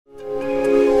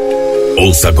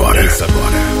Ouça agora.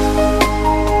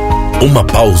 Uma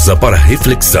pausa para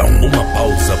reflexão.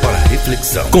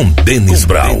 Com Denis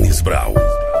Brau.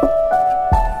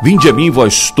 Vinde a mim,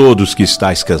 vós todos que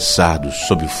estáis cansados,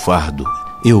 sob o fardo,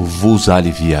 eu vos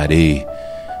aliviarei.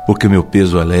 Porque meu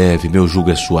peso é leve, meu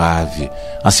jugo é suave.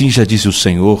 Assim já disse o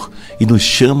Senhor, e nos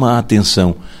chama a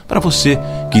atenção para você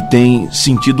que tem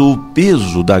sentido o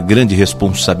peso da grande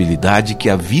responsabilidade que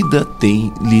a vida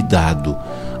tem lhe dado.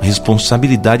 A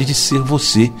responsabilidade de ser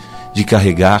você, de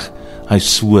carregar as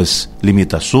suas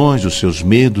limitações, os seus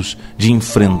medos, de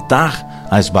enfrentar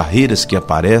as barreiras que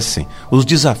aparecem, os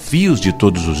desafios de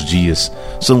todos os dias.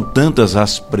 São tantas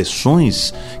as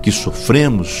pressões que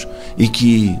sofremos e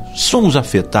que somos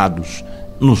afetados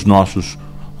nas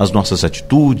nossas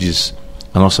atitudes,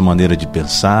 a nossa maneira de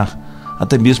pensar,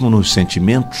 até mesmo nos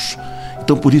sentimentos.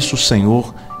 Então, por isso, o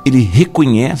Senhor, Ele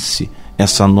reconhece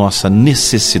essa nossa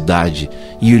necessidade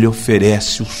e Ele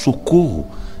oferece o socorro.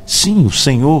 Sim, o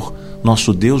Senhor,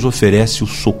 nosso Deus, oferece o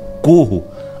socorro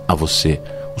a você,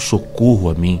 o socorro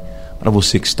a mim, para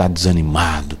você que está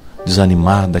desanimado,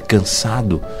 desanimada,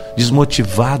 cansado,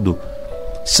 desmotivado,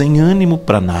 sem ânimo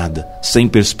para nada, sem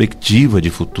perspectiva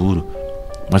de futuro.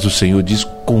 Mas o Senhor diz: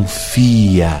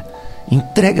 confia,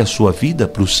 entrega a sua vida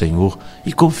para o Senhor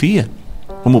e confia.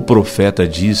 Como o profeta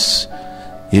diz,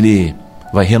 Ele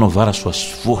vai renovar as suas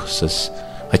forças,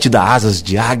 vai te dar asas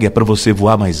de águia para você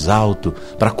voar mais alto,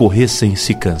 para correr sem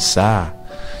se cansar.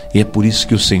 E é por isso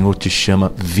que o Senhor te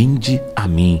chama: vinde a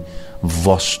mim,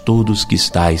 vós todos que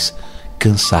estáis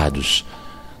cansados.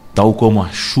 Tal como a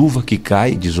chuva que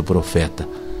cai, diz o profeta,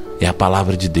 é a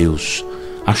palavra de Deus.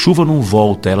 A chuva não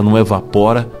volta, ela não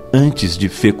evapora antes de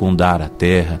fecundar a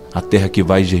terra que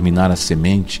vai germinar a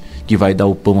semente, que vai dar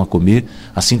o pão a comer.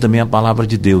 Assim também a palavra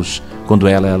de Deus, quando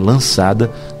ela é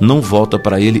lançada, não volta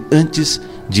para Ele antes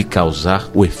de causar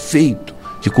o efeito,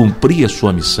 de cumprir a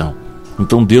sua missão.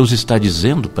 Então Deus está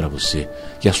dizendo para você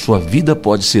que a sua vida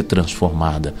pode ser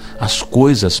transformada, as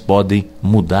coisas podem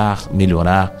mudar,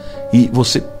 melhorar, e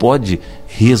você pode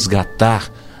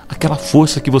resgatar aquela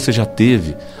força que você já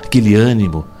teve, aquele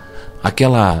ânimo,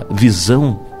 aquela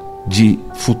visão de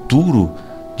futuro,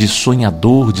 de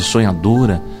sonhador, de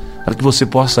sonhadora, para que você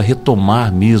possa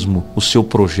retomar mesmo o seu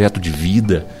projeto de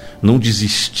vida, não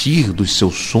desistir dos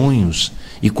seus sonhos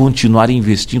e continuar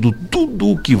investindo tudo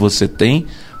o que você tem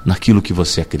naquilo que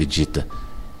você acredita.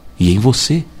 E em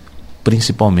você,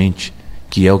 principalmente,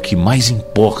 que é o que mais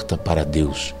importa para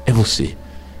Deus, é você.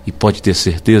 E pode ter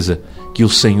certeza que o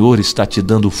Senhor está te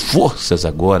dando forças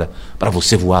agora para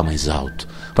você voar mais alto,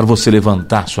 para você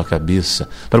levantar sua cabeça,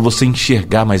 para você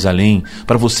enxergar mais além,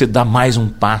 para você dar mais um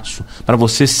passo, para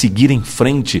você seguir em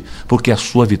frente, porque a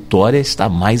sua vitória está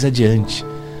mais adiante.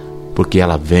 Porque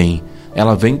ela vem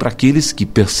para aqueles que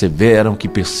perseveram, que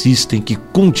persistem, que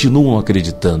continuam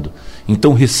acreditando.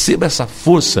 Então receba essa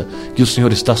força que o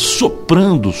Senhor está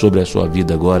soprando sobre a sua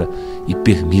vida agora e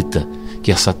permita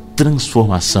que essa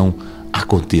transformação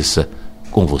aconteça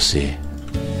com você.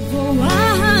 Vou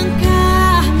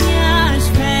arrancar minhas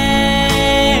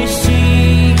vestes,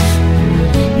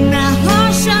 na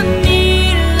rocha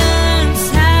me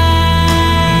lançar,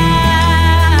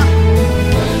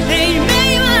 em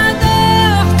meio à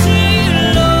dor te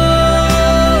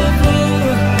louvo,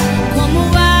 como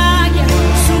águia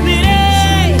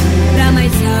subirei pra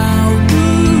mais alto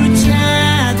te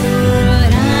adorar.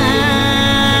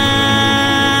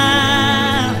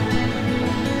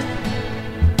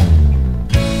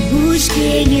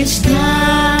 Busquei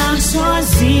estar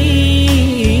sozinho,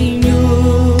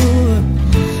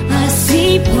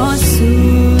 assim posso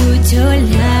te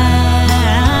olhar.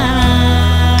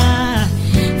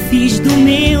 Fiz do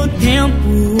meu tempo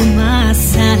uma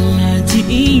sala de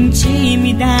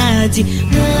intimidade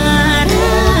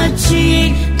para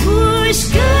te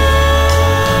buscar.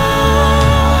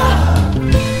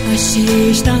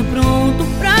 Achei estar pronto